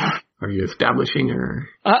 Are you establishing or?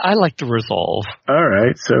 I like to resolve. All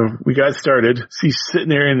right, so we got started. So he's sitting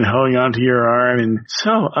there and holding onto your arm, and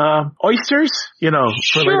oysters,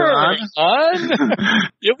 for later on.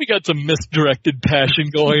 Yeah, we got some misdirected passion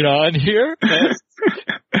going on here.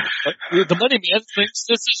 The money man thinks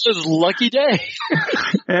this is his lucky day.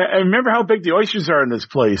 And remember how big the oysters are in this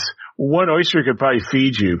place. One oyster could probably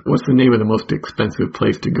feed you. What's the name of the most expensive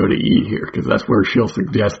place to go to eat here? Because that's where she'll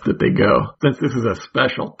suggest that they go. Since this is a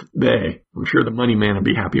special day, I'm sure the money man will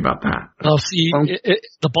be happy about that. Oh, see,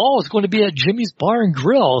 the ball is going to be at Jimmy's Bar and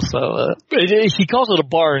Grill. So he calls it a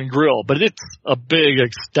bar and grill, but it's a big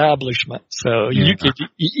establishment. So you could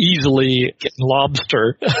easily get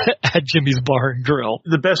lobster at Jimmy's Bar and Grill.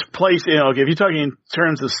 The best place, if you're talking in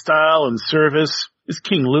terms of style and service, is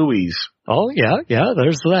King Louie's. Oh, yeah,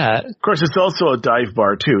 there's that. Of course, it's also a dive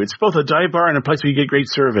bar, too. It's both a dive bar and a place where you get great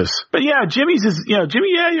service. But yeah, Jimmy's is, you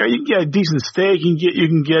can get a decent steak. You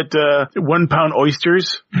can get 1 pound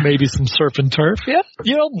oysters. Maybe some surf and turf, yeah.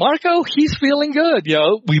 Marco, he's feeling good.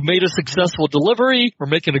 We made a successful delivery. We're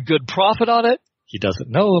making a good profit on it. He doesn't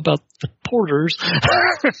know about the porters.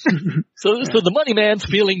 So the money man's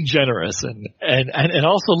feeling generous and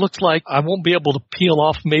also looks like I won't be able to peel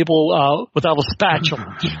off Mabel without a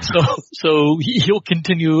spatula. So he'll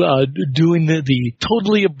continue doing the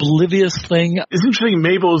totally oblivious thing. It's interesting,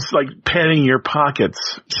 Mabel's like patting your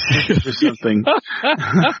pockets or something.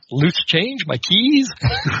 Loose change, my keys.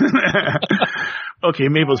 Okay,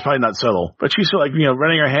 Mabel's probably not subtle, but she's sort of like,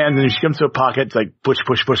 running her hands, and she comes to a pocket, it's like push.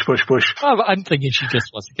 I'm thinking she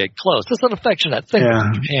just wants to get close. It's an affectionate thing.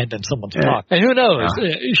 Yeah. Your hand in someone's pocket. And who knows?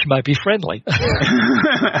 She might be friendly.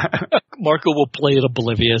 Marco will play it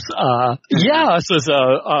oblivious. Says,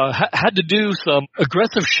 had to do some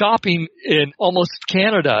aggressive shopping in Almost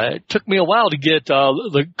Canada. It took me a while to get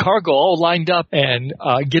the cargo all lined up and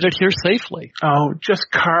get it here safely. Oh,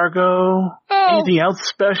 just cargo? Anything else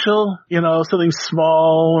special? Something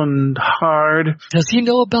small and hard. Does he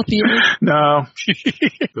know about the egg? No.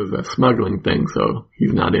 There's a smuggling thing, so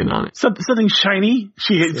he's not in on it. Something shiny.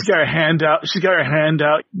 She's got her hand out. She's got her hand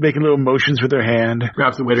out, making little motions with her hand.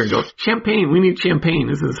 Grabs the waiter and goes, "Champagne. We need champagne.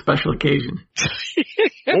 This is a special occasion."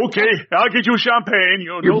 Okay, I'll get you champagne.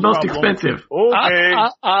 You're most expensive. Okay.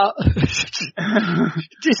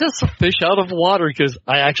 This is a fish out of water because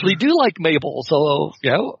I actually do like Mabel. So,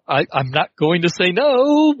 I'm not going to say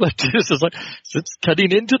no, but this is like, it's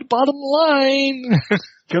cutting into the bottom line.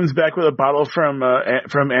 Comes back with a bottle from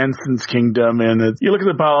Anson's Kingdom, and you look at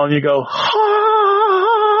the bottle and you go,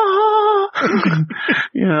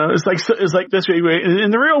 it's like this way. In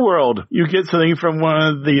the real world, you get something from one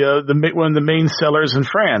of the main sellers in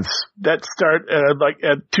France that start at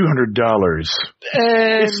 $200.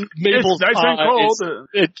 And Mabel's nice and cold.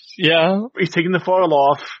 He's taking the foil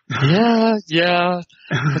off. Yeah.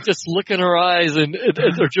 Just look in her eyes, and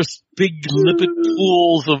they're just big lipid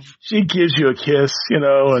pools of. She gives you a kiss,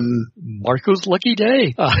 and Marco's lucky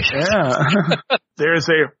day. Yeah. There's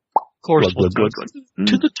a Of course, Glug, glug, glug, glug.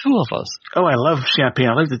 to the two of us. Oh, I love champagne.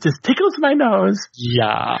 I like it. Just tickles my nose.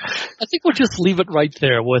 Yeah. I think we'll just leave it right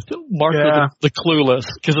there with Marco the clueless.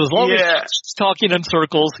 Because as long as he's talking in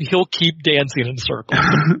circles, he'll keep dancing in circles.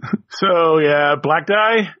 So, yeah, black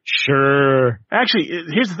dye? Sure. Actually,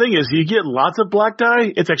 here's the thing is, you get lots of black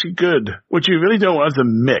dye, it's actually good. What you really don't want is a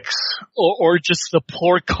mix. Or just the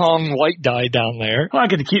poor Kong white dye down there. Well, I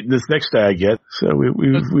get to keep this next dye I get. So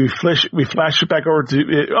we flash it back over to,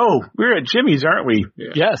 we're at Jimmy's, aren't we?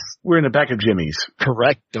 Yeah. Yes. We're in the back of Jimmy's.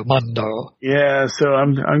 Correct, Mundo. Yeah, so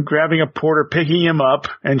I'm grabbing a porter, picking him up,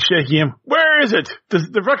 and shaking him. Where is it?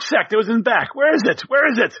 The rucksack that was in the back. Where is it? Where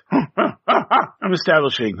is it? I'm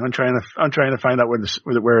establishing. I'm trying to find out where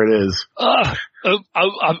it is. Ask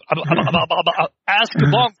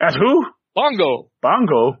Bongo. Ask who? Bongo.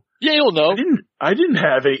 Bongo? Yeah, you'll know. I didn't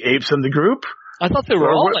have any apes in the group. I thought they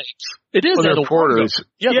were all apes. It is they're porters.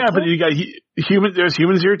 Yeah, but you got human. There's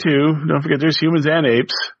humans here too. Don't forget, there's humans and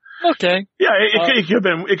apes. Okay. Yeah, it could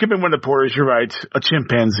have been one of the porters. You're right. A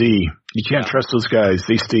chimpanzee. You can't trust those guys.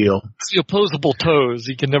 They steal. It's the opposable toes.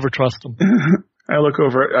 You can never trust them. I look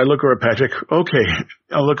over at Patrick. Okay.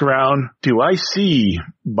 I'll look around. Do I see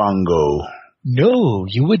Bongo? No,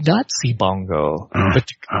 you would not see Bongo. But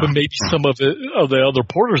maybe some of the other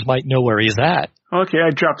porters might know where he's at. Okay,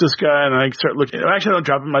 I drop this guy and I start looking. Actually, I don't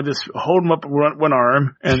drop him. I just hold him up with one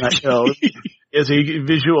arm and I as a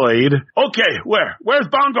visual aid. Okay, where's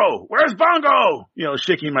Bongo? Where's Bongo?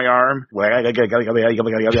 Shaking my arm.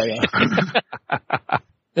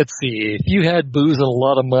 Let's see. If you had booze and a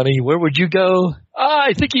lot of money, where would you go?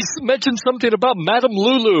 I think he mentioned something about Madame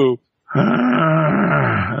Lulu.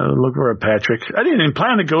 Look for Patrick. I didn't even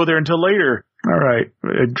plan to go there until later. All right.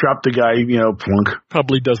 I dropped the guy, plunk.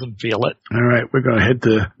 Probably doesn't feel it. All right. We're going to head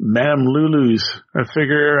to Madame Lulu's. I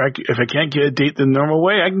figure if I can't get a date the normal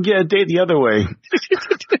way, I can get a date the other way.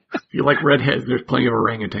 If you like redheads, there's plenty of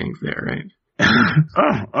orangutans there, right?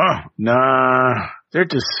 Nah. They're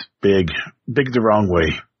just big. Big the wrong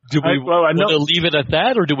way. Do we want to leave it at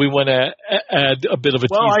that, or do we want to add a bit of a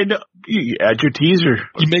teaser? Well, I know. You add your teaser.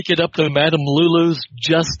 You make it up to Madame Lulu's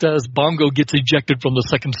just as Bongo gets ejected from the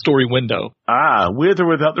second-story window. With or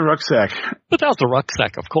without the rucksack? Without the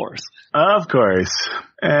rucksack, of course. Of course.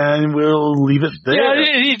 And we'll leave it there.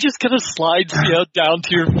 Yeah, he just kind of slides down to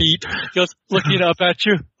your feet, just looking up at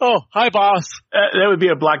you. Oh, hi, boss. That would be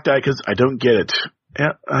a black die because I don't get it.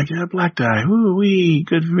 Yeah, I get a black die. Ooh-wee,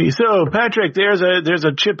 good for me. So, Patrick, there's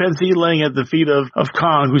a chimpanzee laying at the feet of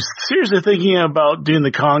Kong who's seriously thinking about doing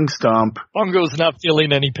the Kong stomp. Bongo's not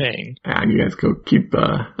feeling any pain. And you guys go keep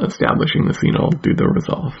establishing the scene. I'll do the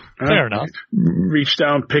resolve. Fair enough. Reach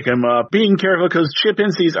down, pick him up. Being careful because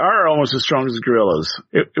chimpanzees are almost as strong as gorillas.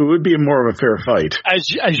 It would be more of a fair fight. As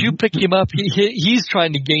you pick him up, he's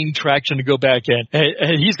trying to gain traction to go back in.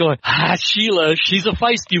 And he's going, Sheila, she's a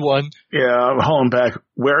feisty one. Yeah, I'm hauling back.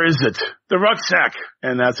 Where is it? The rucksack.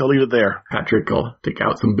 And I'll leave it there. Patrick will take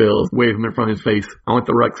out some bills, wave them in front of his face. I want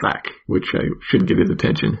the rucksack, which should get his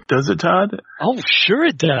attention. Does it, Todd? Oh, sure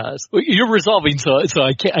it does. You're resolving, so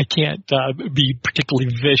I can't be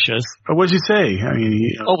particularly vicious. What'd you say? I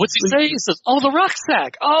mean, what's he say? He says, the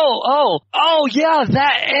rucksack. Oh, yeah,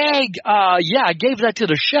 that egg. Yeah, I gave that to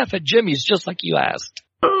the chef at Jimmy's, just like you asked.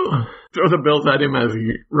 Throw the bills at him as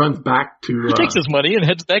he runs back to... He takes his money and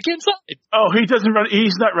heads back inside. Oh, he doesn't run.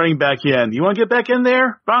 He's not running back in. You want to get back in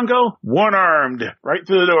there, Bongo? One-armed, right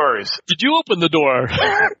through the doors. Did you open the door?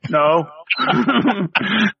 No.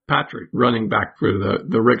 Patrick running back for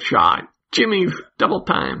the rickshaw. Jimmy's double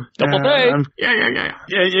time. Double day. Yeah.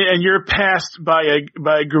 And you're passed by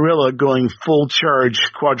a gorilla going full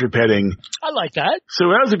charge quadrupeding. I like that. So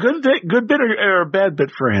that was a good bit or a bad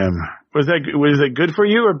bit for him. Was that good for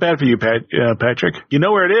you or bad for you, Patrick? You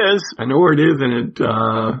know where it is. I know where it is, and it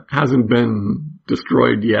hasn't been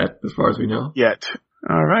destroyed yet, as far as we know. Yet.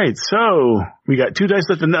 All right, so we got 2 dice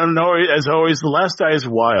left, and as always, the last die is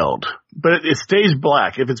wild. But it stays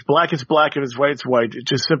black. If it's black, it's black. If it's white, it's white. It's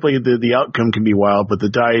just simply the outcome can be wild, but the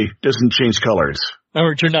die doesn't change colors.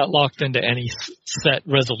 Or you're not locked into any set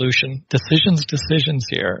resolution. Decisions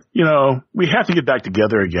here. We have to get back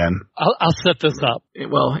together again. I'll set this up.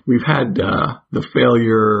 Well, we've had the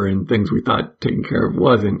failure and things we thought taken care of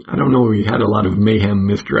wasn't. I don't know if we had a lot of mayhem,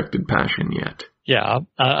 misdirected passion yet. Yeah,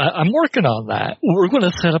 I'm working on that. We're going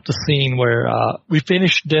to set up the scene where we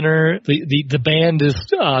finish dinner, the band is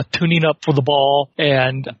tuning up for the ball,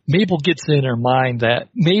 and Mabel gets in her mind that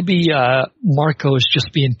maybe Marco is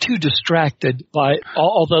just being too distracted by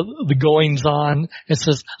all the goings on, and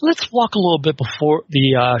says, let's walk a little bit before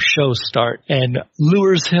the show starts, and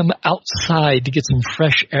lures him outside to get some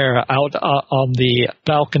fresh air out on the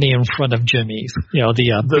balcony in front of Jimmy's. You know,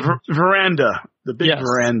 the veranda, the big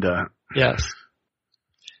veranda. Yes.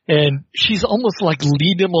 And she's almost like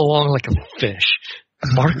leading him along like a fish.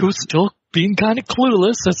 Marco's still being kind of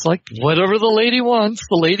clueless. It's like, whatever the lady wants,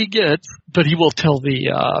 the lady gets. But he will tell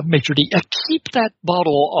the maitre d', keep that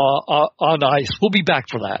bottle on ice. We'll be back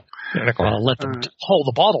for that. They're not going to let them haul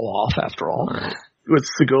the bottle off, after all.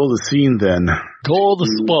 What's the goal of the scene, then? Well,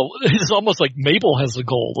 it's almost like Mabel has the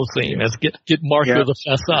goal of the scene. Is get Marco to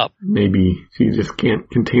fess up. Maybe she just can't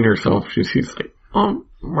contain herself. She's like,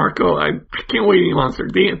 Marco, I can't wait any longer.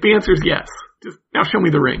 The answer is yes. Just now show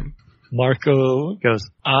me the ring. Marco goes,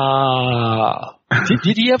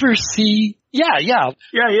 did he ever see? Yeah.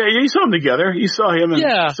 You saw them together. You saw him and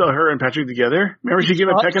saw her and Patrick together. Remember she gave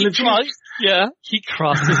a peck on the cheek? Yeah. He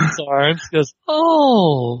crosses his arms, goes,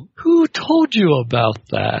 oh, who told you about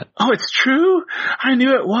that? Oh, it's true? I knew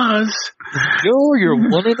it was. Girl, you're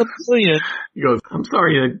one in a million. He goes, I'm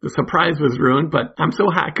sorry the surprise was ruined, but I'm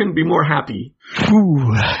so I couldn't be more happy.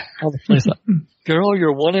 All the place up. Girl,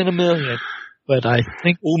 you're one in a million. But I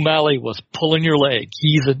think O'Malley was pulling your leg.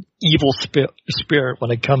 He's an evil spirit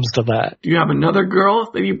when it comes to that. Do you have another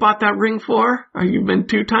girl that you bought that ring for? Are you been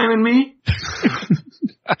two-timing me?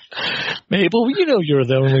 Mabel, you know you're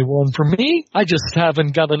the only one for me. I just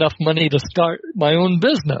haven't got enough money to start my own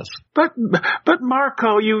business. But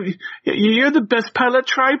Marco, you're the best pilot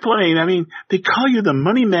triplane. I mean, they call you the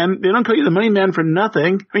money man. They don't call you the money man for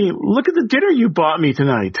nothing. I mean, look at the dinner you bought me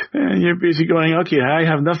tonight. And you're basically going, okay, I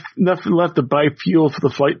have enough left to buy fuel for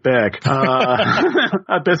the flight back.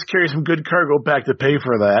 I best carry some good cargo back to pay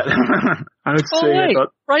for that. I would say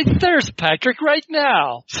right there's Patrick right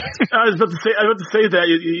now. I was about to say that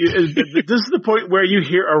this is the point where you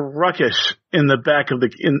hear a ruckus in the back of the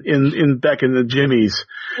back in the Jimmy's.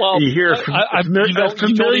 Well, you hear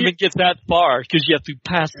you don't even get that far because you have to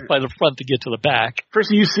pass by the front to get to the back. First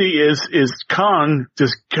thing you see is Kong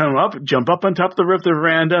just jump up on top of the roof of the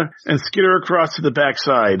veranda and skitter across to the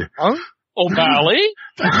backside. Huh? O'Malley?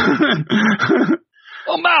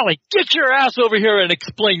 O'Malley, get your ass over here and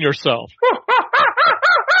explain yourself.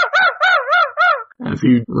 As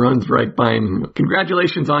he runs right by him,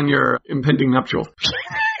 congratulations on your impending nuptials.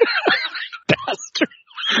 Bastard.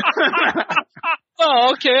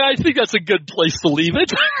 Oh, okay. I think that's a good place to leave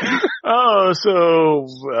it. Oh, so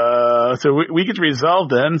we get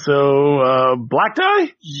resolved then. So, black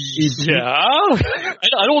tie? Yeah.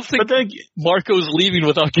 I don't think Marco's leaving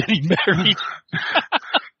without getting married.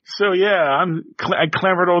 So yeah, I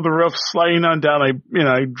clambered over the roof, sliding on down. I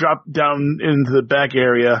dropped down into the back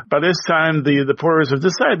area. By this time, the porters have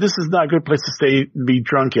decided this is not a good place to stay, be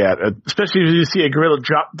drunk at. Especially if you see a gorilla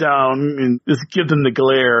drop down and just give them the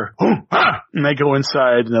glare. And I go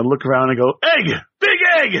inside and I look around and go, egg! Big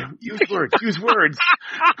egg! Use words.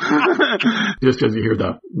 Just as you hear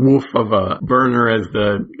the woof of a burner as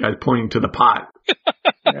the guy's pointing to the pot.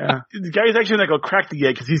 Yeah. The guy's actually not going to crack the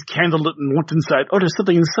egg because he's candled it and looked inside. Oh, there's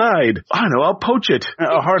something inside. I don't know. I'll poach it.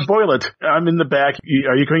 I'll hard boil it. I'm in the back.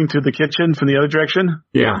 Are you going to the kitchen from the other direction?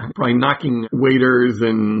 Yeah. Probably knocking waiters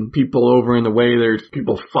and people over in the way. There's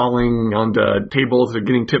people falling onto tables. They're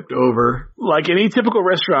getting tipped over. Like any typical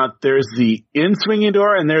restaurant, there's the in-swinging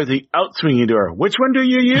door and there's the out-swinging door. Which one do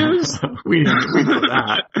you use? we know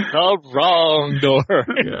that. The wrong door.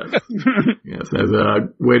 Yes. As a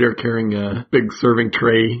waiter carrying a big serving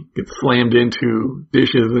tray gets slammed into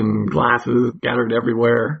dishes and glasses scattered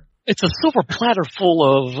everywhere. It's a silver platter full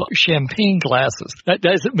of champagne glasses. That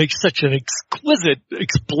doesn't make such an exquisite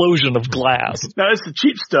explosion of glass. Now, that's the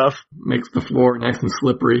cheap stuff. Makes the floor nice and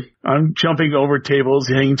slippery. I'm jumping over tables,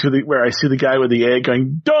 hanging to where I see the guy with the egg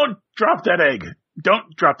going, don't drop that egg.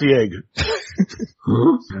 Don't drop the egg.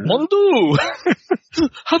 Mon Dieu!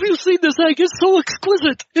 Have you seen this egg? It's so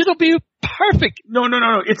exquisite. It'll be perfect. No.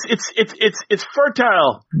 It's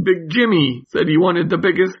fertile. Big Jimmy said he wanted the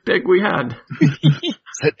biggest egg we had.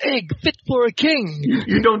 It's an egg fit for a king.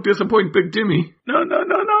 You don't disappoint Big Jimmy. No.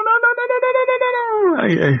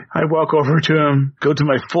 I walk over to him, go to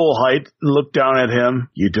my full height, and look down at him.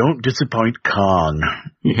 You don't disappoint Kong.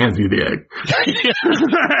 He hands you the egg.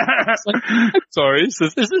 I'm sorry, is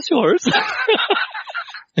this yours?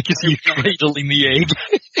 I can see you cradling the egg.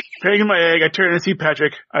 Cradling my egg, I turn and see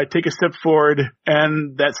Patrick. I take a step forward,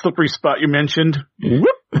 and that slippery spot you mentioned,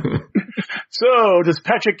 whoop, So, does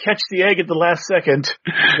Patrick catch the egg at the last second?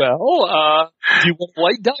 Well, do you want a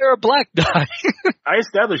white die or a black die? I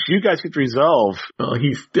established you guys could resolve. Well,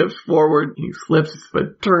 he steps forward, he slips,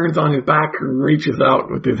 but turns on his back and reaches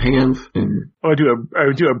out with his hands and... I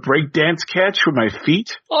do a break dance catch with my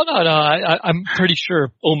feet? Oh, no, I'm pretty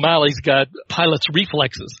sure O'Malley's got pilot's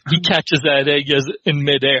reflexes. He catches that egg in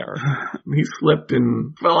midair. He slipped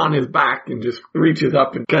and fell on his back and just reaches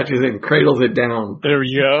up and catches it and cradles it down. There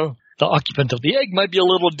we go. The occupant of the egg might be a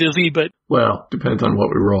little dizzy, but... Well, depends on what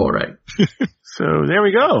we roll, right? So, there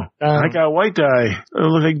we go. I got a white die.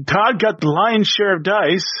 Looks like Todd got the lion's share of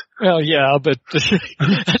dice. Well, yeah, but that's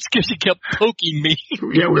because you kept poking me.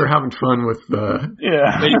 Yeah, we were having fun with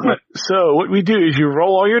Yeah. So, what we do is you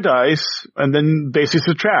roll all your dice, and then basically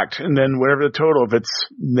subtract, and then whatever the total, if it's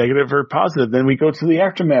negative or positive, then we go to the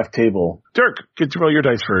aftermath table. Dirk, get to roll your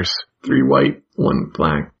dice first. 3 white, 1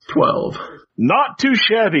 black, 12. Not too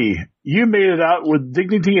shabby. You made it out with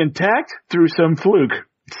dignity intact through some fluke.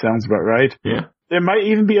 Sounds about right. Yeah. There might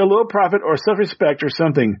even be a little profit or self-respect or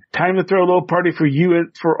something. Time to throw a little party for you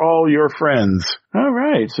and for all your friends. All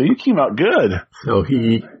right, so you came out good. So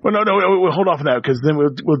he... Well, no, we'll hold off on that because then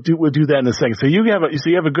we'll do that in a second. So you have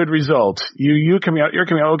a good result. You're coming out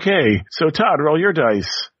okay. So Todd, roll your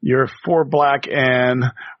dice. You're 4 black and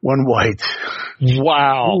 1 white.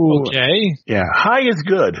 Wow. Ooh. Okay. Yeah, high is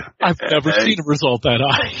good. I've never seen a result that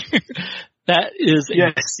high. That is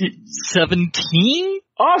a 17?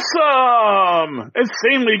 Awesome!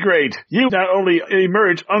 Insanely great. You not only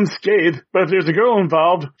emerge unscathed, but if there's a girl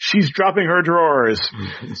involved, she's dropping her drawers.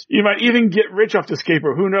 You might even get rich off this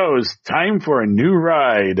caper. Who knows? Time for a new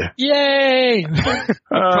ride. Yay!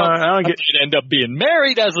 I might end up being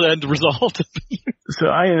married as an end result. So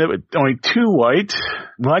I ended up with only 2 white.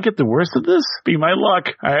 Will I get the worst of this? Be my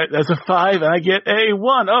luck. That's a 5, and I get a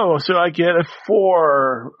 1. Oh, so I get a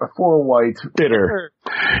 4 white bitter.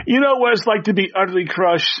 You know what it's like to be utterly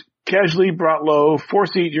crushed, casually brought low,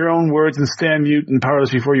 forced to eat your own words and stand mute and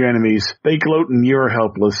powerless before your enemies. They gloat and you're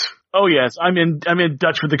helpless. Oh yes, I'm in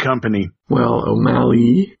Dutch with the company. Well,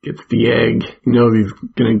 O'Malley gets the egg. He knows he's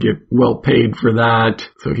gonna get well paid for that,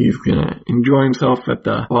 so he's gonna enjoy himself at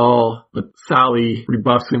the ball. But Sally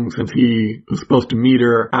rebuffs him since he was supposed to meet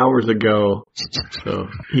her hours ago. So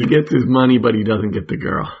he gets his money, but he doesn't get the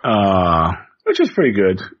girl. Which is pretty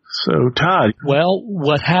good. So, Todd. Well,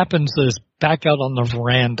 what happens is back out on the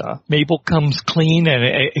veranda, Mabel comes clean and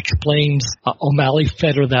explains O'Malley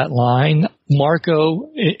fed her that line.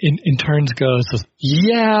 Marco, in turns, goes,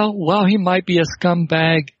 yeah, well, he might be a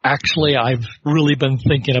scumbag. Actually, I've really been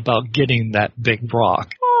thinking about getting that big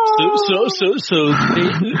rock. So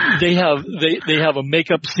they have a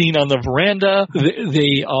makeup scene on the veranda.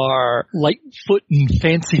 They are Lightfoot and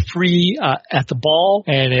fancy free at the ball,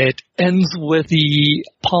 and it ends with the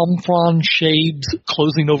palm frond shades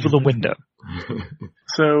closing over the window.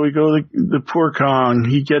 So we go to the poor Kong.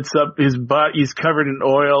 He gets up, his butt, he's covered in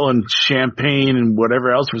oil and champagne and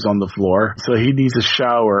whatever else was on the floor. So he needs a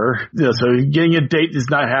shower. Yeah, so getting a date is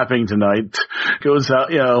not happening tonight. Goes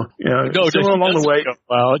out, no, somewhere along the way.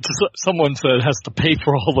 Well, someone said has to pay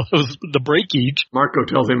for all those, the breakage. Marco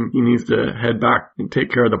tells him he needs to head back and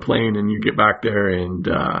take care of the plane, and you get back there and,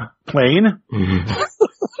 Plane? Mm-hmm.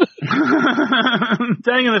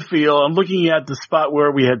 Standing in the field, I'm looking at the spot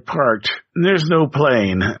where we had parked, and there's no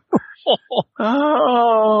plane.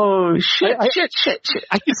 Oh, shit. I can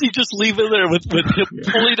see just leave it there with him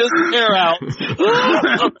pulling his hair out.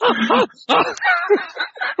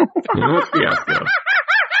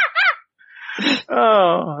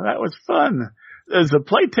 Oh, that was fun. As a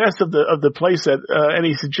play test of the play set,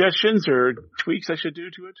 any suggestions or tweaks I should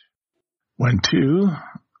do to it? 1, 2,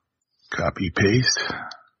 copy, paste.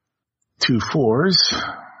 2 4s,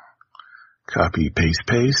 copy,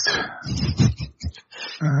 paste.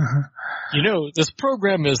 You know, this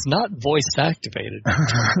program is not voice activated.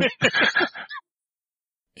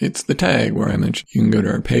 It's the tag where I mentioned you can go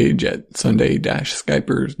to our page at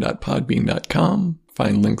sunday-skypers.podbean.com,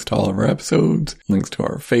 find links to all of our episodes, links to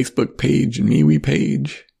our Facebook page and MeWe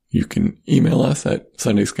page. You can email us at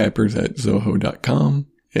sundayskypers@zoho.com.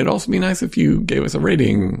 It'd also be nice if you gave us a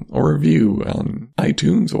rating or review on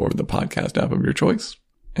iTunes or the podcast app of your choice.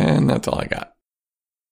 And that's all I got.